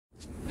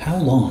How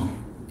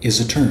long is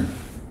a turn?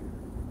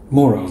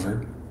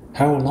 Moreover,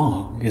 how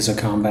long is a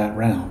combat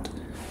round?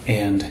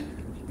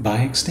 And, by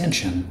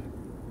extension,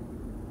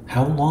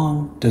 how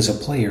long does a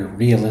player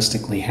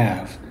realistically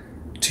have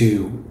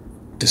to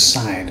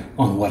decide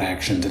on what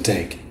action to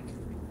take?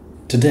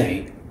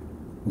 Today,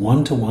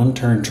 one-to-one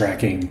turn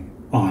tracking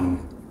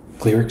on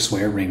Cleric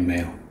Swear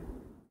Ringmail.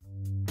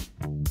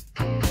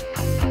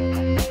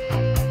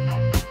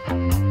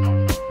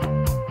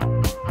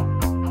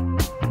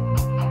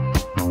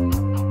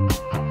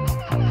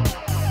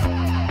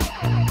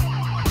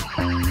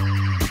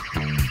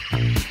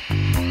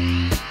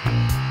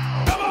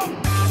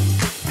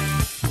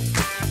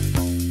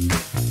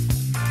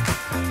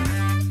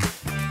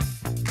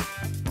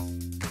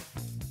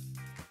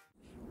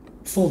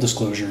 Full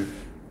disclosure,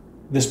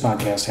 this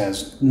podcast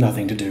has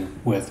nothing to do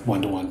with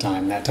one-to-one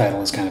time. That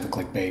title is kind of a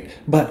clickbait.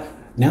 But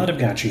now that I've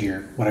got you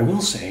here, what I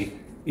will say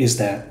is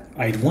that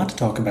I want to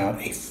talk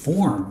about a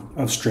form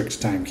of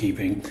strict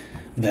timekeeping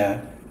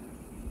that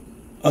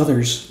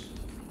others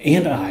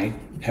and I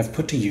have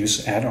put to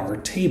use at our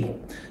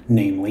table,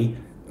 namely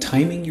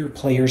timing your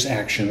players'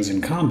 actions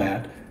in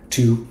combat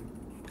to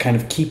kind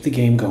of keep the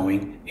game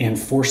going and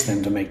force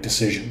them to make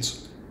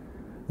decisions.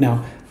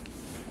 Now,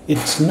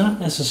 it's not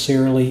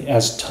necessarily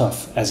as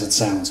tough as it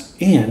sounds,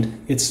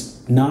 and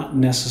it's not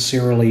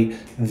necessarily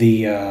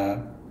the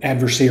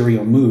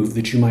adversarial move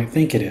that you might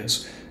think it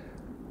is.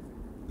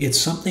 It's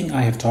something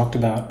I have talked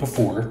about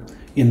before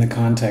in the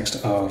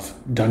context of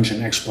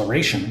dungeon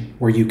exploration,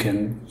 where you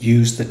can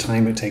use the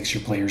time it takes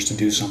your players to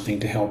do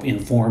something to help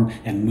inform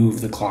and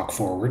move the clock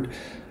forward.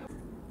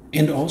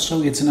 And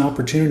also, it's an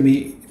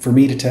opportunity for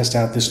me to test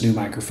out this new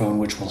microphone,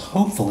 which will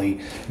hopefully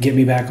get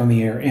me back on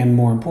the air and,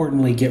 more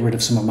importantly, get rid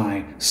of some of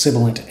my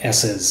sibilant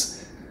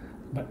S's.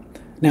 But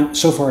now,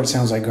 so far it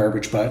sounds like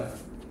garbage, but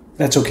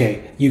that's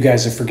okay. You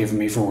guys have forgiven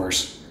me for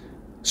worse.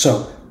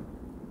 So,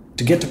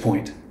 to get to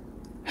point,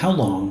 how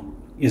long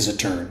is a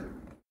turn?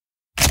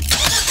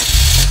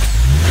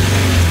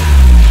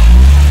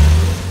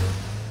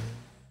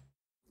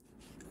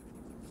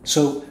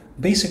 So,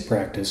 basic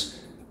practice,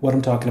 what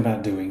I'm talking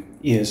about doing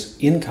is,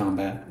 in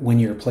combat, when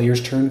your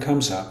player's turn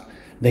comes up,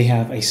 they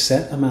have a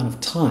set amount of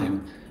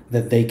time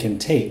that they can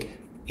take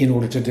in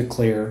order to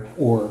declare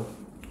or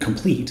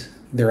complete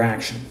their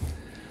action.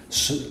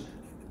 So,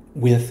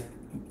 with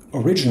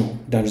original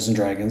Dungeons &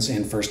 Dragons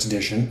and First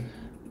Edition,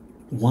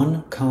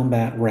 one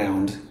combat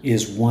round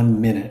is 1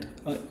 minute,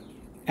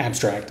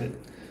 abstracted.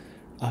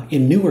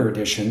 In newer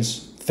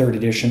editions, Third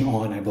Edition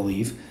on, I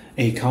believe,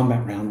 a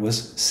combat round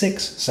was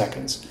 6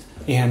 seconds.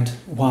 And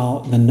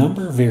while the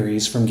number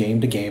varies from game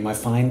to game, I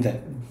find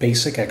that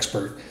Basic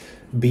Expert,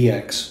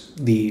 BX,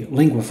 the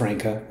lingua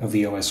franca of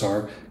the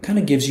OSR, kind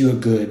of gives you a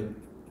good,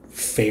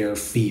 fair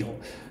feel.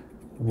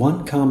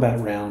 One combat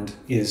round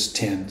is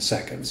 10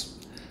 seconds.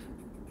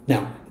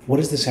 Now, what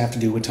does this have to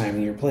do with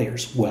timing your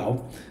players?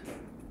 Well,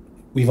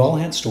 we've all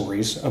had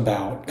stories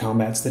about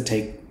combats that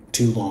take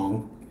too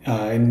long,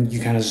 and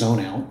you kind of zone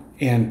out.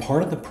 And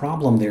part of the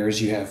problem there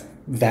is you have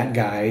that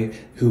guy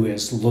who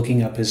is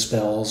looking up his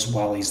spells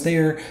while he's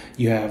there.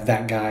 You have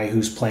that guy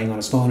who's playing on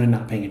his phone and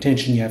not paying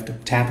attention. You have to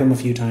tap him a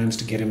few times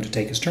to get him to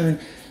take his turn.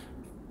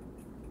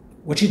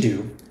 What you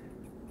do,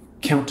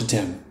 count to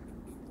 10.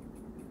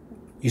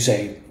 You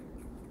say,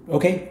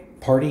 okay,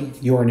 party,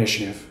 your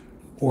initiative.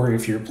 Or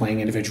if you're playing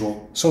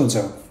individual,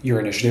 so-and-so, your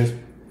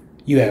initiative.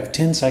 You have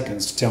 10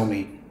 seconds to tell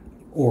me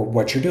or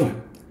what you're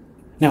doing.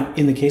 Now,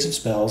 in the case of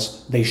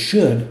spells, they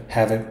should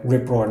have it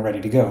rip-roaring ready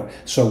to go.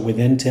 So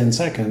within 10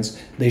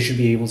 seconds, they should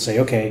be able to say,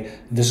 okay,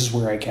 this is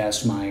where I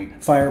cast my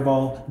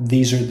fireball.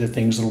 These are the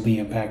things that will be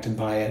impacted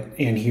by it,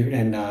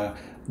 and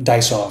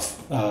dice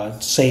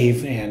off,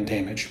 save, and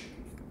damage.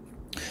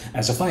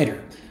 As a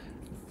fighter,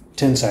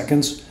 10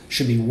 seconds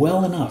should be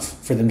well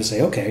enough for them to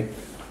say, okay,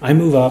 I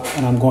move up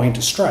and I'm going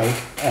to strike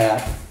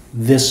at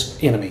this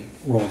enemy.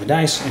 Roll the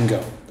dice and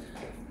go.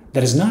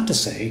 That is not to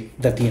say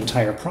that the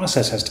entire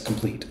process has to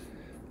complete.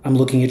 I'm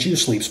looking at you,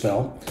 Sleep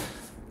Spell.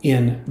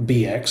 In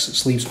BX,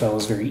 Sleep Spell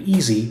is very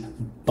easy,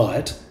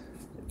 but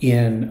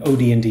in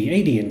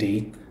OD&D,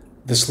 AD&D,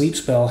 the Sleep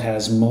Spell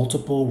has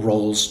multiple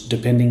rolls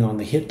depending on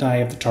the hit die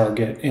of the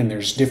target, and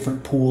there's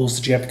different pools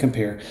that you have to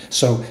compare.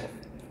 So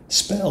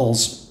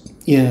spells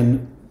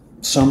in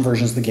some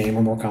versions of the game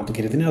are more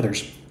complicated than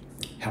others.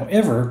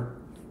 However,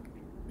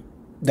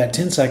 that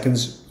 10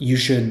 seconds, you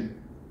should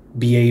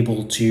be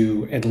able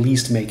to at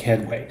least make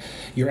headway.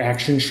 Your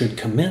action should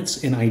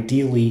commence and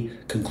ideally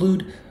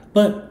conclude,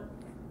 but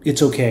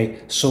it's okay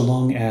so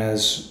long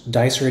as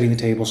dice are hitting the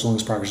table, so long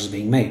as progress is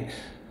being made.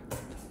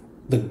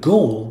 The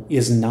goal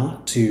is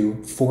not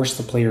to force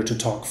the player to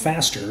talk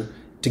faster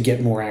to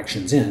get more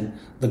actions in.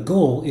 The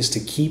goal is to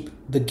keep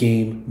the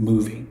game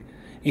moving.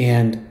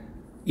 And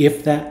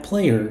if that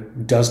player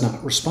does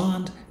not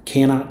respond,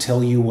 cannot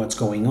tell you what's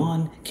going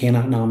on,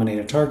 cannot nominate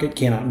a target,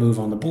 cannot move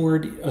on the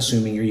board,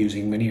 assuming you're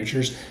using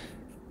miniatures,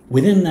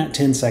 within that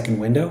 10-second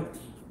window,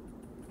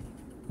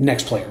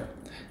 next player.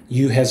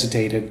 You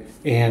hesitated,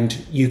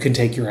 and you can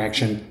take your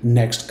action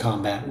next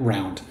combat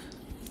round.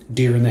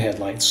 Deer in the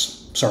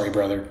headlights. Sorry,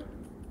 brother.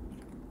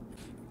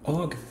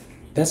 Og,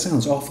 that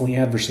sounds awfully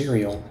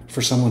adversarial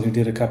for someone who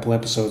did a couple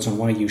episodes on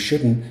why you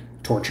shouldn't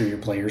torture your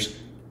players.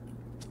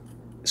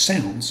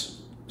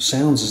 Sounds.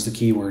 Sounds is the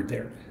key word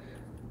there.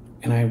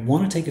 And I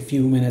want to take a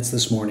few minutes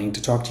this morning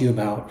to talk to you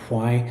about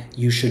why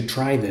you should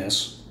try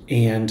this,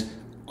 and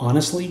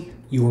honestly,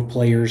 your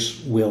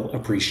players will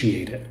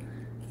appreciate it.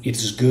 It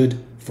is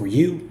good for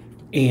you,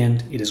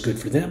 and it is good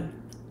for them,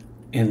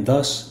 and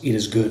thus it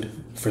is good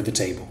for the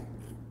table.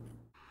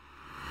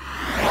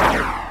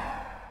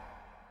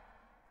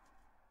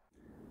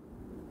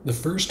 The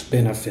first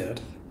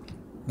benefit,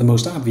 the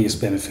most obvious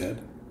benefit,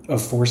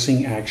 of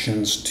forcing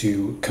actions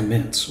to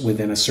commence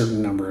within a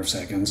certain number of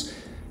seconds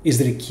is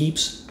that it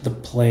keeps the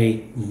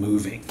play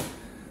moving.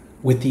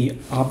 With the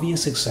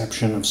obvious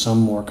exception of some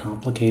more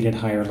complicated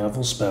higher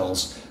level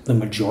spells, the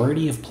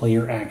majority of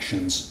player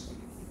actions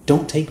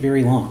don't take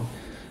very long.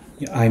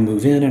 I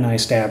move in and I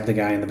stab the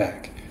guy in the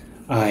back.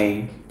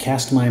 I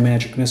cast my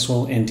magic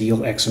missile and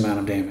deal X amount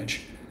of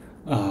damage.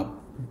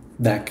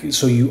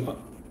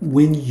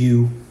 When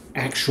you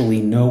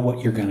actually know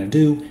what you're going to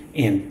do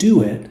and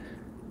do it,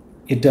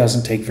 it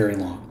doesn't take very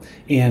long,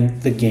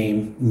 and the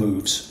game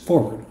moves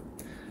forward.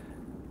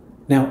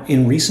 Now,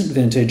 in recent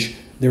vintage,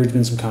 there has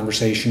been some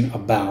conversation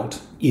about,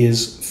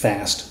 is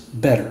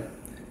fast better?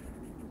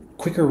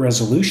 Quicker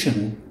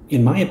resolution,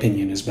 in my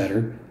opinion, is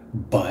better,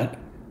 but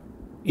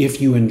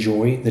if you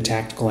enjoy the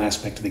tactical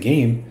aspect of the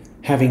game,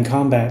 having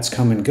combats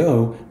come and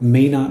go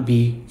may not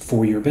be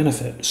for your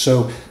benefit.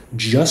 So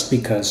just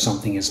because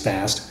something is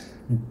fast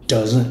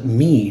doesn't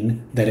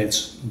mean that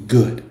it's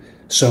good.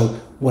 So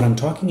what I'm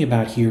talking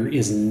about here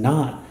is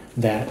not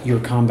that your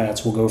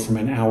combats will go from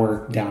an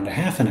hour down to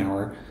half an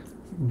hour,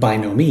 by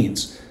no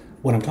means.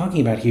 What I'm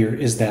talking about here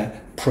is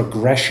that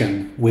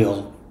progression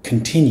will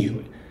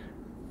continue.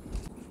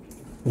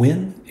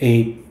 When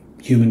a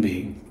human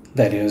being,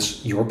 that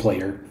is your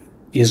player,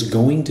 is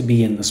going to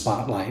be in the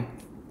spotlight,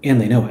 and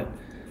they know it,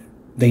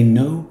 they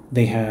know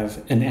they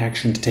have an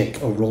action to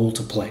take, a role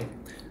to play.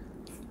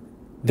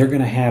 They're going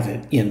to have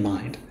it in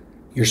mind.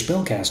 Your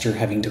spellcaster,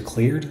 having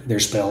declared their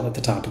spell at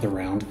the top of the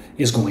round,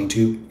 is going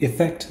to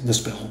effect the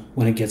spell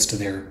when it gets to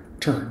their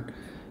turn.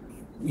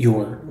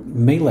 Your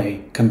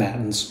melee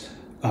combatants,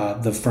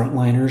 the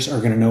frontliners, are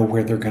going to know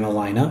where they're going to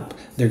line up.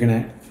 They're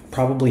going to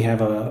probably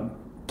have a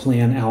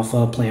plan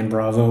Alpha, plan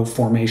Bravo,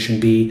 formation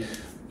B,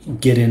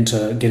 get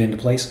into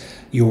place.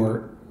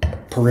 Your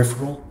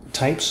peripheral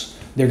types,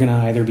 they're going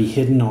to either be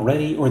hidden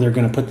already or they're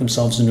going to put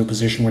themselves into a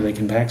position where they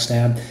can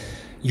backstab.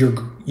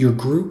 Your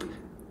group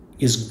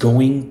is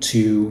going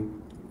to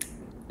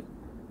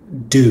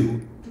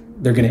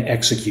they're going to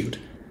execute.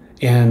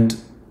 And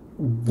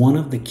one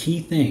of the key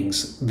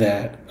things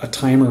that a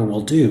timer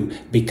will do,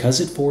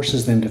 because it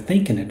forces them to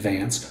think in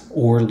advance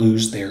or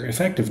lose their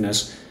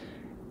effectiveness,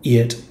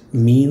 it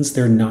means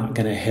they're not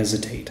going to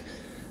hesitate.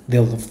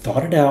 They'll have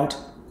thought it out.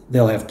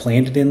 They'll have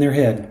planned it in their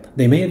head.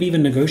 They may have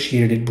even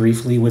negotiated it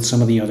briefly with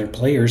some of the other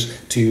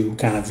players to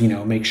kind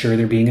of, make sure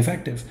they're being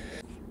effective.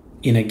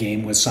 In a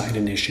game with side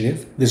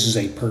initiative, this is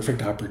a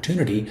perfect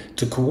opportunity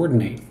to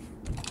coordinate.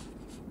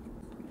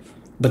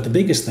 But the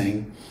biggest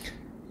thing,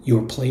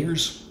 your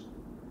players,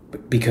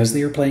 because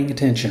they are paying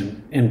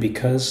attention and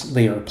because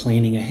they are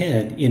planning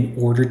ahead in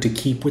order to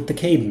keep with the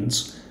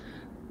cadence,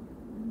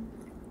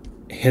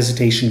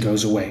 hesitation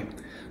goes away.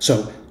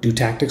 So, do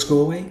tactics go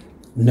away?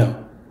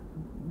 No.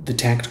 The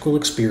tactical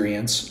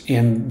experience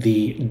and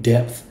the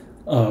depth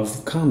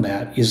of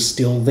combat is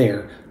still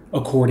there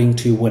according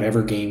to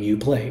whatever game you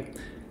play.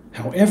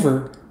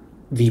 However,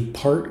 the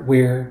part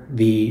where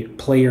the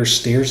player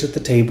stares at the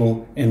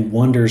table and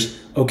wonders,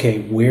 okay,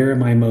 where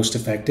am I most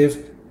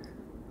effective?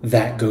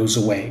 That goes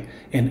away.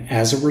 And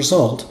as a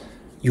result,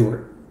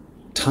 your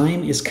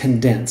time is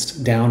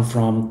condensed down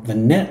from the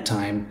net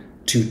time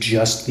to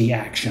just the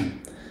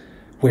action.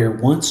 Where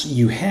once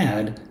you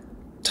had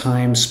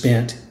time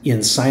spent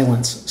in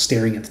silence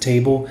staring at the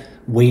table,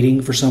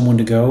 waiting for someone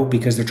to go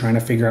because they're trying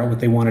to figure out what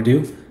they want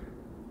to do,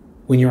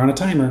 when you're on a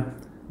timer,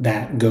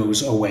 that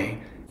goes away.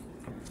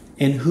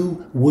 And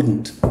who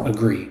wouldn't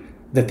agree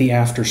that the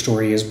after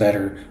story is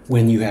better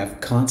when you have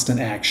constant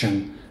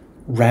action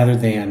rather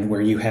than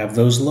where you have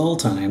those lull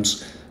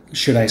times?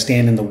 Should I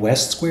stand in the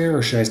west square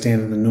or should I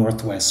stand in the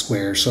northwest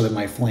square so that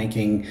my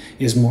flanking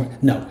is more?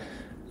 No,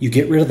 you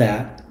get rid of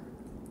that.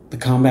 The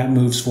combat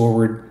moves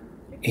forward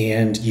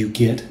and you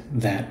get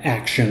that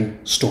action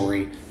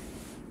story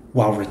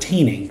while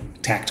retaining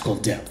tactical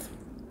depth.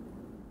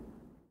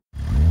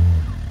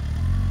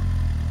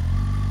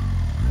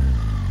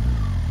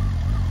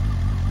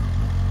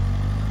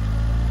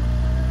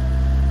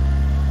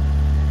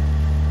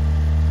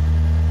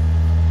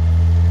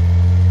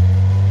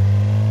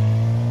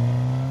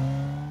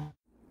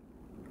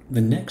 The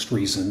next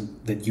reason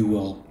that you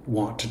will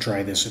want to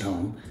try this at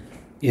home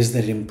is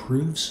that it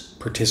improves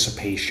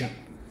participation.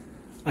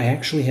 I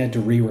actually had to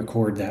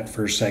re-record that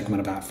first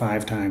segment about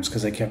 5 times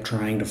because I kept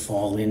trying to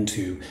fall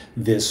into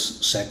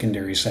this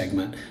secondary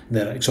segment.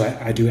 So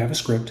I do have a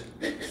script.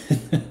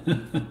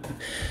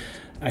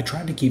 I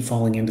tried to keep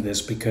falling into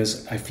this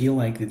because I feel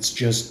like it's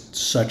just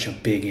such a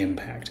big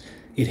impact.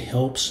 It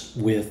helps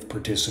with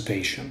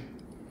participation.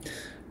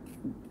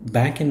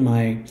 Back in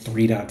my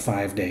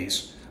 3.5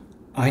 days,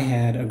 I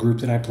had a group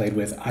that I played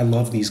with. I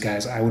love these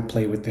guys. I would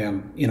play with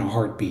them in a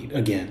heartbeat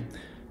again.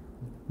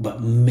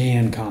 But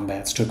man,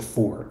 combats took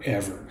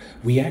forever.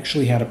 We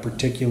actually had a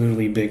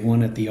particularly big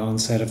one at the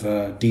onset of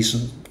a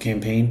decent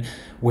campaign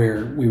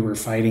where we were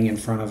fighting in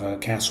front of a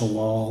castle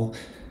wall.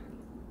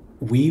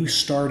 We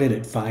started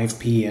at 5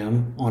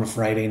 p.m. on a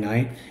Friday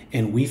night,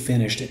 and we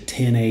finished at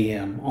 10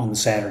 a.m. on the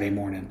Saturday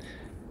morning.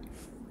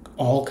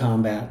 All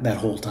combat that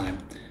whole time.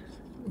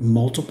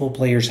 Multiple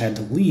players had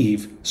to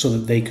leave so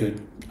that they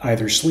could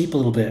either sleep a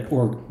little bit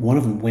or one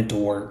of them went to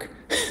work.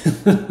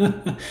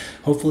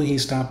 Hopefully he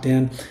stopped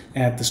in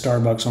at the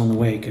Starbucks on the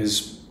way,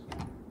 because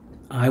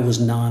I was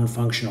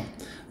non-functional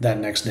that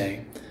next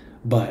day.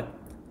 But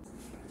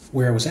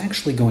where I was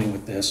actually going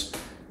with this,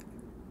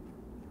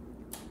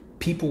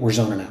 people were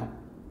zoning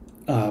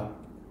out.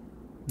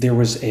 There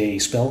was a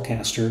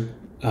spellcaster,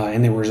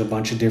 and there was a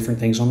bunch of different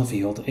things on the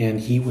field, and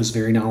he was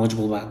very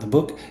knowledgeable about the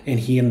book, and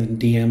he and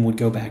the DM would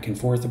go back and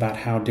forth about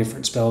how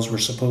different spells were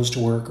supposed to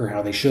work or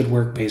how they should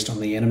work based on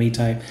the enemy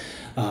type.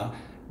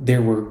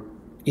 There were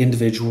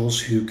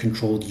individuals who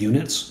controlled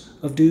units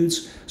of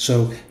dudes,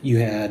 so you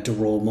had to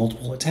roll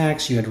multiple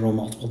attacks, you had to roll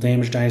multiple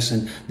damage dice,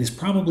 and this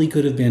probably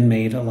could have been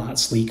made a lot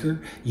sleeker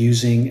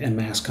using a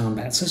mass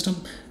combat system.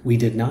 We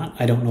did not.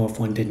 I don't know if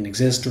one didn't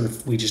exist or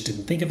if we just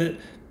didn't think of it,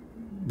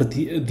 but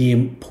the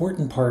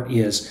important part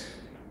is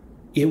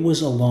it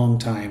was a long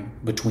time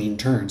between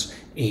turns,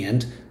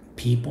 and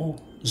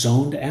people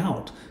zoned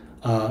out.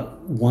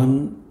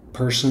 One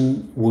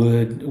person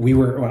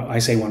I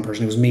say one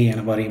person, it was me and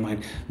a buddy of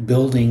mine,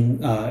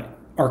 building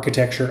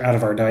architecture out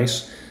of our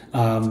dice.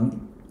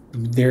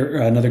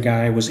 Another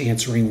guy was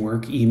answering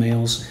work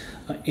emails,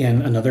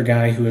 and another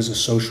guy who is a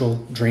social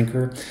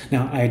drinker.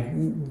 Now, a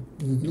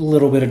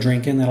little bit of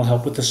drinking, that'll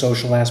help with the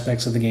social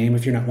aspects of the game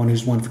if you're not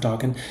one for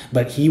talking,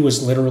 but he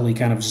was literally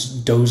kind of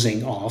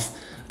dozing off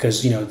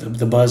because,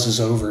 the buzz is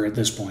over at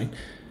this point.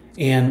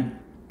 And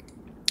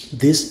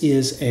this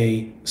is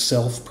a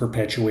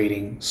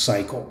self-perpetuating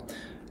cycle.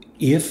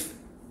 If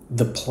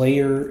the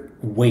player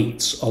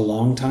waits a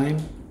long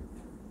time,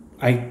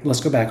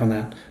 let's go back on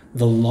that.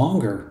 The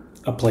longer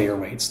a player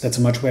waits, that's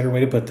a much better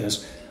way to put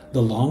this,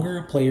 the longer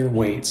a player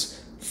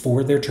waits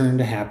for their turn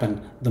to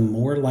happen, the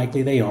more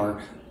likely they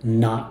are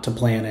not to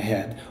plan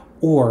ahead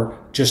or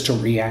just to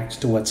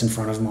react to what's in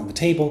front of them on the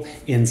table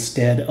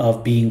instead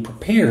of being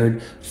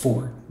prepared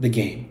for the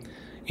game.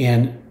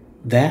 And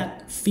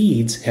that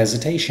feeds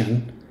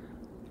hesitation,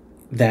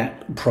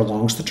 that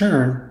prolongs the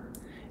turn,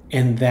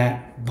 and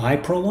that by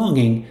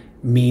prolonging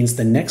means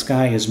the next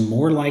guy is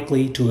more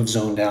likely to have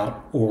zoned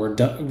out or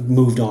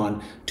moved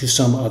on to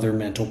some other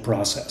mental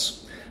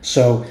process.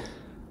 So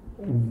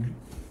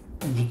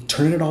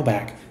turn it all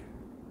back.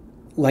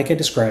 Like I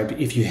described,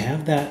 if you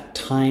have that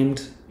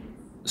timed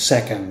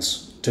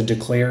seconds to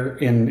declare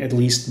and at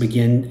least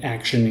begin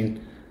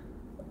action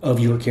of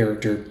your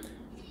character,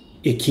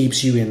 it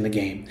keeps you in the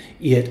game.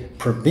 It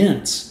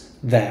prevents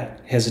that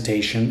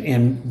hesitation,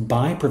 and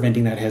by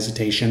preventing that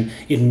hesitation,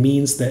 it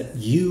means that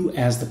you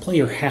as the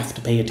player have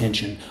to pay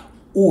attention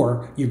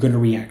or you're going to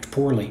react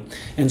poorly.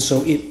 And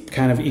so it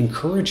kind of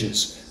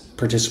encourages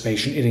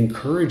participation, it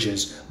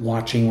encourages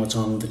watching what's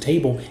on the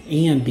table,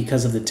 and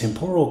because of the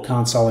temporal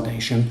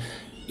consolidation,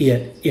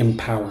 it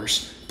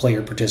empowers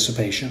player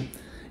participation.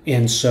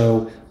 And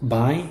so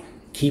by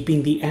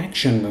keeping the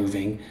action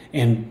moving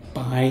and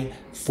by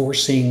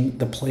forcing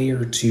the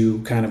player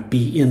to kind of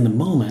be in the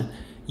moment,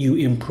 you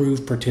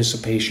improve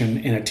participation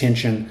and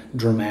attention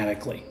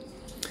dramatically.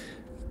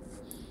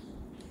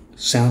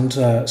 Sound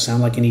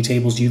like any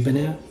tables you've been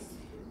at?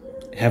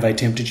 Have I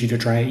tempted you to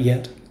try it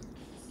yet?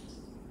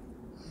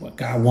 Well,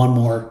 got one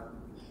more,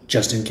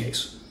 just in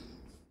case.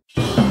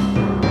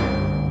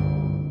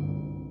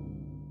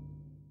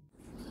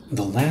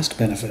 The last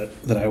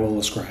benefit that I will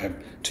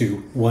ascribe to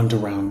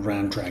one-to-round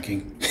round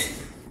tracking,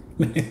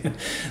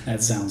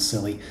 that sounds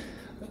silly.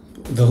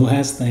 The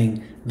last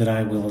thing that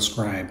I will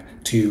ascribe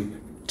to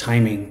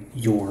timing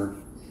your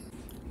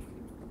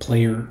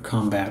player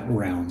combat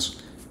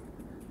rounds,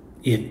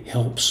 it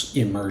helps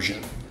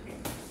immersion.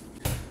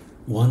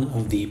 One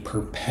of the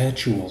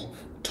perpetual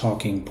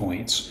talking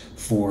points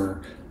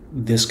for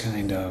this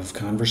kind of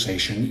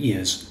conversation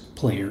is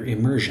player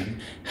immersion.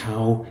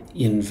 How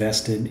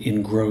invested,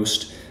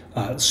 engrossed.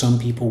 Some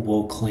people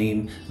will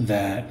claim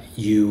that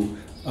you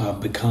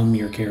become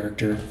your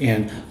character,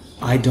 and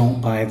I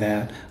don't buy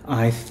that.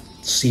 I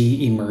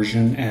see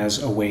immersion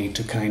as a way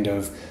to kind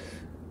of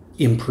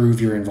improve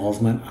your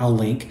involvement. I'll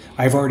link.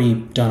 I've already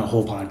done a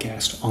whole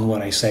podcast on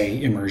what I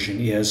say immersion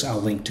is.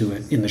 I'll link to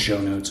it in the show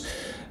notes.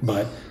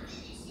 But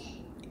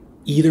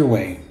either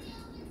way,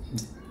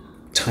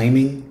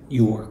 timing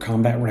your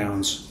combat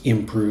rounds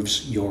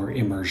improves your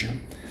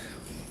immersion.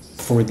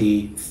 For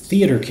the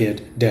theater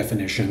kid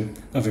definition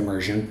of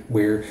immersion,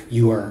 where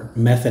you are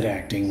method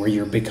acting, where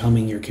you're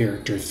becoming your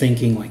character,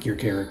 thinking like your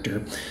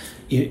character,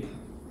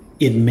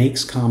 it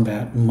makes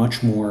combat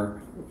much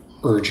more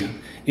urgent.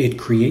 It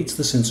creates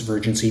the sense of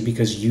urgency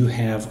because you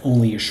have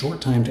only a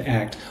short time to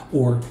act,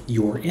 or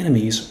your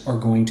enemies are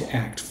going to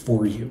act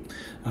for you,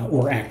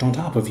 or act on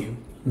top of you,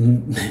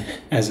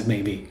 as it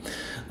may be.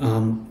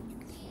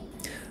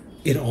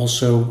 It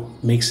also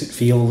makes it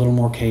feel a little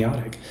more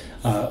chaotic.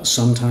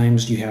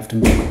 Sometimes you have to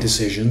make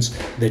decisions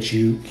that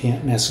you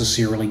can't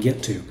necessarily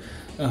get to,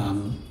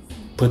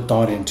 put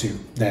thought into,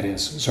 that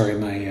is. Sorry,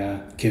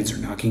 my kids are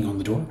knocking on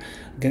the door.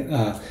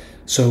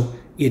 So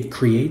it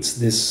creates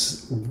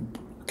this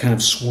kind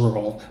of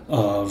swirl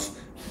of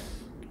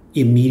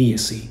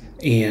immediacy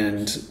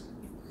and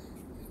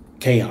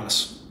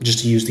chaos,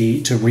 just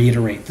to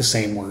reiterate the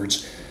same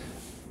words.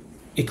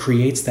 It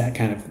creates that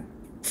kind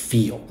of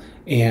feel,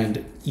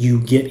 and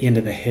you get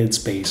into the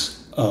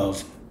headspace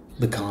of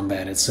the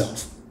combat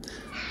itself.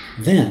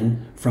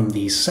 Then, from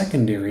the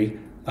secondary,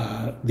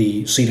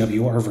 the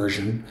CWR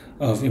version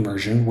of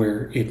Immersion,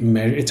 where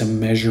it's a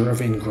measure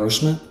of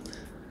engrossment,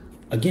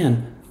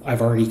 again, I've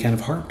already kind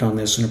of harped on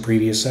this in a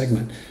previous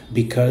segment,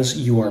 because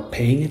you are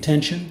paying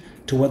attention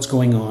to what's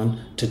going on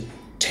to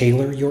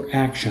tailor your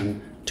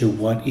action to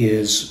what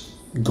is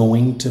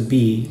going to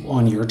be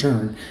on your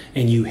turn,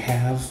 and you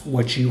have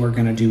what you are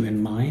going to do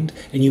in mind,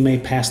 and you may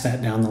pass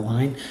that down the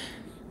line.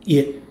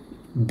 It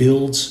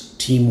builds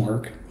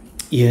teamwork,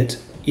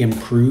 it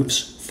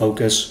improves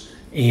focus,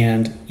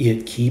 and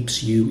it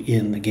keeps you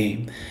in the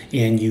game.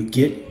 And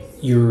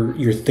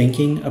you're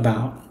thinking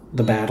about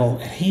the battle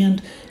at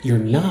hand. You're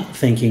not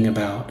thinking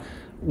about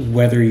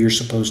whether you're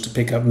supposed to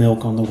pick up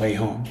milk on the way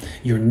home.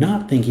 You're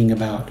not thinking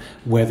about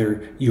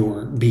whether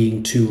you're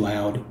being too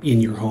loud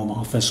in your home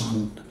office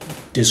on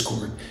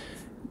Discord.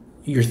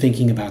 You're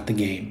thinking about the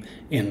game,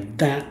 and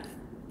that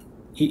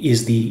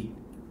is the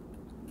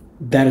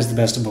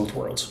best of both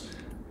worlds,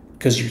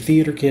 because your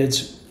theater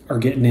kids are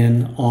getting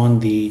in on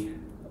the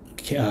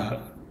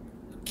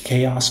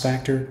chaos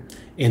factor,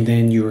 and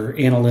then your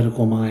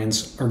analytical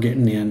minds are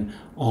getting in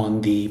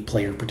on the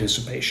player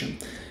participation.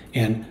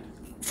 And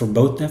for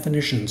both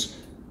definitions,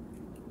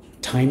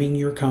 timing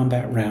your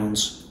combat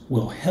rounds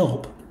will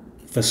help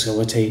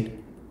facilitate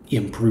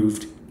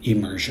improved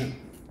immersion.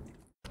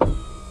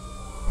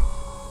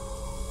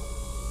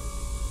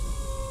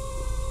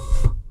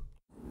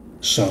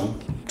 So,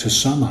 to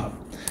sum up,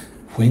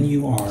 when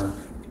you are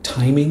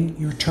timing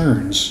your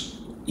turns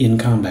in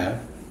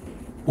combat,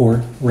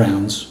 or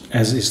rounds,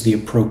 as is the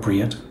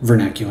appropriate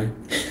vernacular,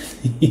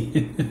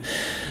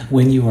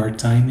 when you are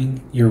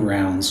timing your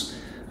rounds,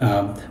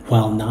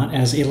 while not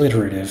as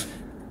alliterative,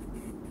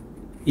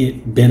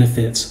 it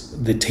benefits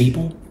the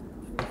table,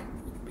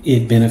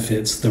 it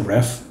benefits the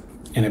ref,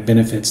 and it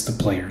benefits the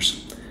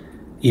players.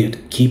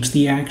 It keeps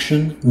the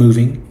action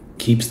moving,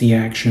 keeps the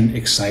action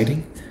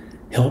exciting,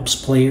 helps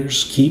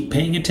players keep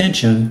paying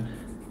attention,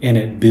 and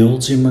it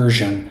builds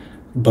immersion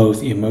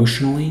both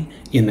emotionally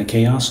in the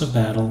chaos of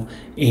battle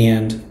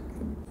and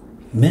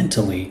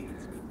mentally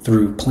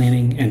through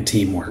planning and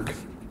teamwork.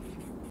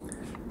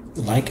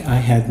 Like I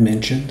had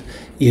mentioned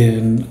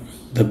in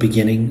the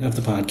beginning of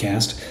the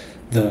podcast,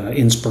 the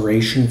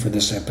inspiration for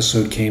this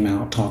episode came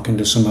out talking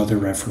to some other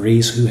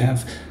referees who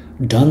have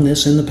done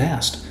this in the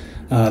past.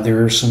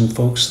 There are some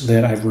folks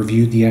that I've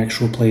reviewed the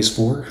actual plays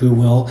for who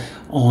will,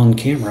 on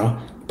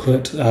camera,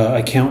 put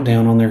a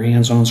countdown on their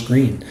hands on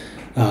screen.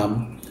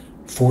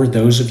 For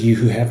those of you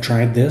who have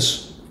tried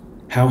this,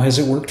 how has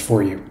it worked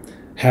for you?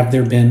 Have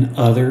there been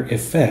other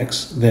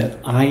effects that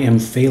I am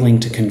failing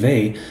to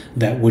convey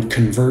that would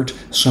convert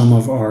some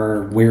of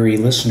our wary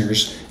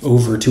listeners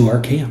over to our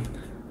camp?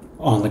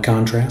 On the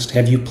contrast,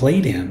 have you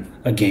played in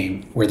a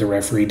game where the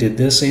referee did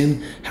this,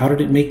 and how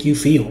did it make you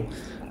feel?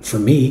 For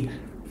me,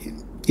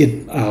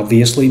 it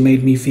obviously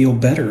made me feel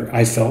better.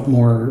 I felt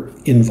more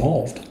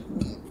involved.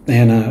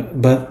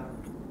 But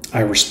I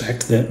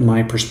respect that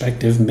my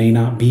perspective may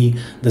not be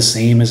the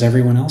same as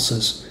everyone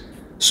else's.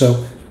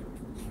 So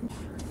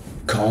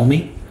call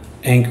me,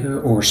 Anchor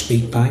or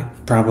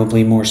SpeakPipe,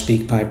 probably more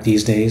SpeakPipe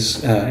these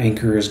days.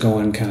 Anchor is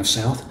going kind of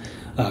south.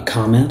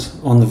 Comment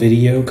on the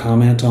video,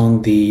 comment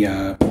on the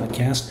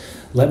podcast.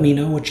 Let me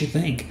know what you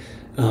think.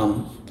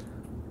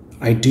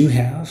 I do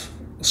have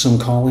some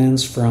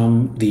call-ins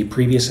from the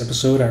previous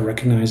episode. I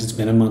recognize it's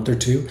been a month or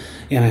two,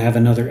 and I have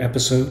another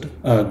episode,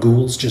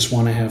 Ghouls Just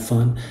Want to Have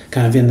Fun,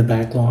 kind of in the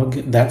backlog.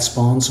 That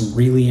spawned some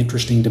really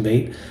interesting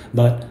debate,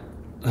 but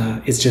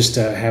it's just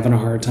having a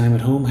hard time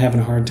at home,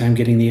 having a hard time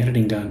getting the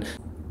editing done.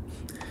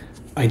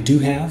 I do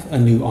have a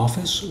new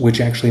office,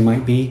 which actually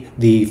might be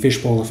the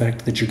fishbowl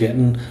effect that you're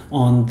getting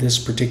on this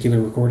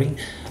particular recording.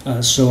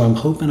 So I'm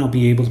hoping I'll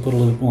be able to put a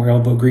little bit more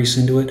elbow grease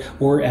into it,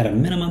 or at a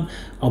minimum,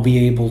 I'll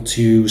be able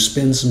to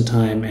spend some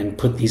time and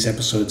put these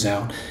episodes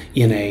out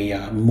in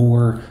a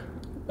more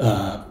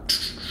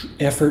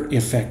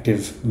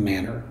effort-effective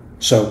manner.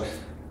 So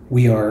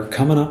we are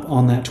coming up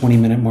on that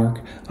 20-minute mark.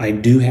 I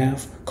do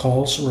have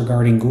calls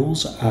regarding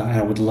ghouls.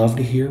 I would love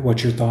to hear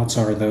what your thoughts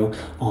are, though,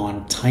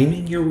 on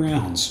timing your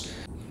rounds.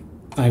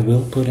 I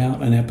will put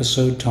out an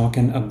episode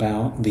talking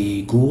about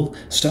the ghoul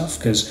stuff,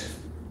 because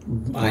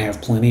I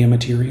have plenty of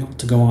material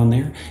to go on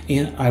there,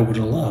 and I would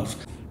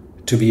love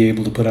to be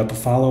able to put up a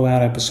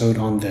follow-out episode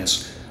on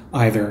this,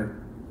 either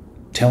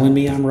telling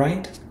me I'm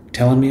right,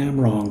 telling me I'm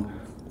wrong,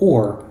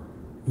 or,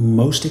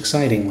 most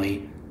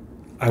excitingly,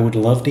 I would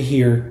love to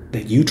hear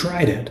that you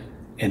tried it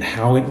and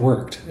how it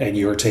worked at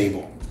your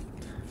table.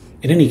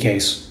 In any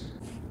case,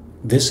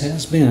 this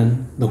has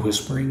been the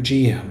Whispering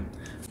GM,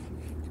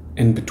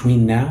 and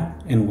between now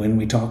and when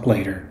we talk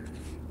later,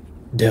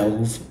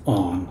 delve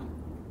on.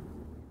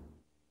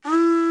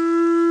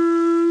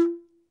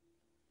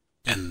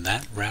 And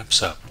that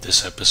wraps up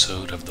this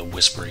episode of the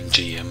Whispering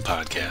GM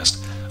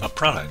podcast, a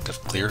product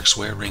of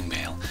Clericware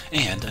Ringmail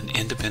and an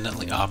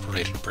independently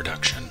operated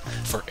production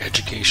for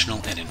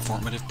educational and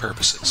informative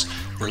purposes,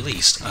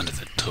 released under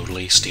the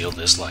Totally Steal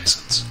This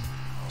license.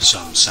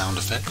 Some sound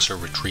effects are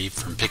retrieved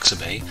from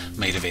Pixabay,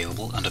 made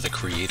available under the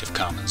Creative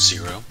Commons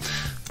 0.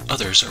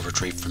 Others are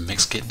retrieved from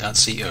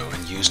Mixkit.co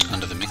and used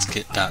under the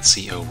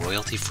Mixkit.co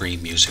royalty-free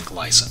music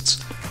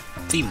license.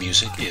 Theme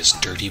music is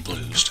Dirty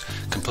Blues,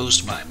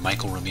 composed by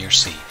Michael Ramir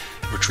C.,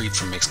 retrieved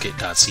from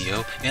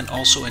Mixkit.co and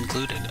also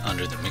included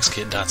under the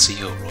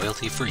Mixkit.co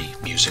royalty-free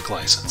music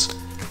license.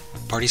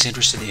 Parties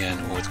interested in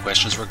or with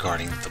questions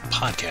regarding the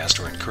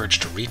podcast are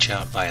encouraged to reach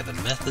out via the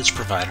methods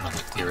provided on the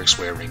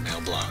Clericware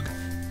Ringmail blog.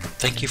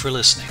 Thank you for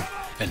listening,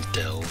 and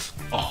delve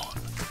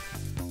on.